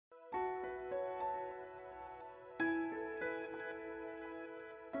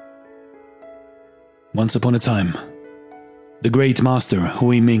Once upon a time, the great master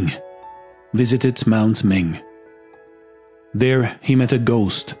Hui Ming visited Mount Ming. There he met a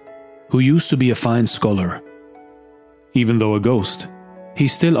ghost who used to be a fine scholar. Even though a ghost, he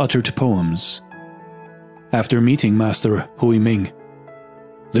still uttered poems. After meeting Master Hui Ming,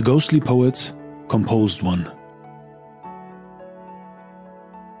 the ghostly poet composed one.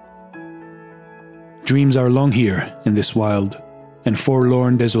 Dreams are long here in this wild and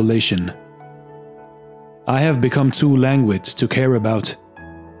forlorn desolation. I have become too languid to care about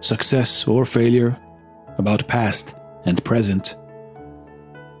success or failure, about past and present,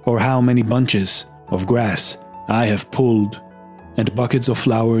 or how many bunches of grass I have pulled and buckets of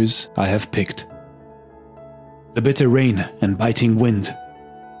flowers I have picked. The bitter rain and biting wind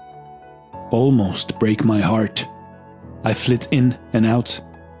almost break my heart. I flit in and out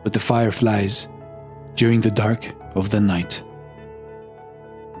with the fireflies during the dark of the night.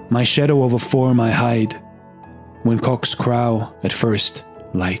 My shadow of a form I hide when cocks crow at first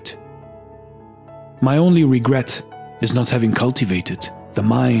light. My only regret is not having cultivated the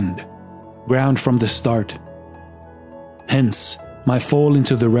mind, ground from the start. Hence, my fall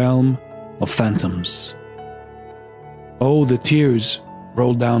into the realm of phantoms. Oh, the tears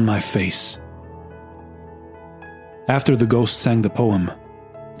rolled down my face. After the ghost sang the poem,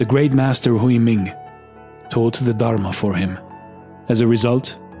 the great master Hui Ming taught the Dharma for him. As a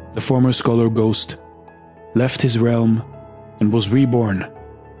result, the former scholar ghost left his realm and was reborn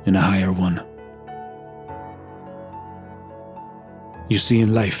in a higher one. You see,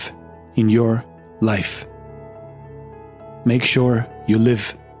 in life, in your life, make sure you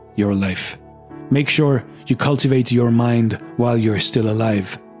live your life. Make sure you cultivate your mind while you're still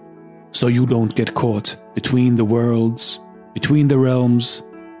alive, so you don't get caught between the worlds, between the realms,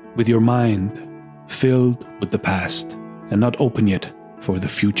 with your mind filled with the past and not open yet for the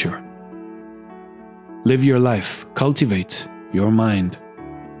future. Live your life, cultivate your mind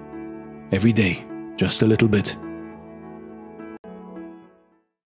every day, just a little bit.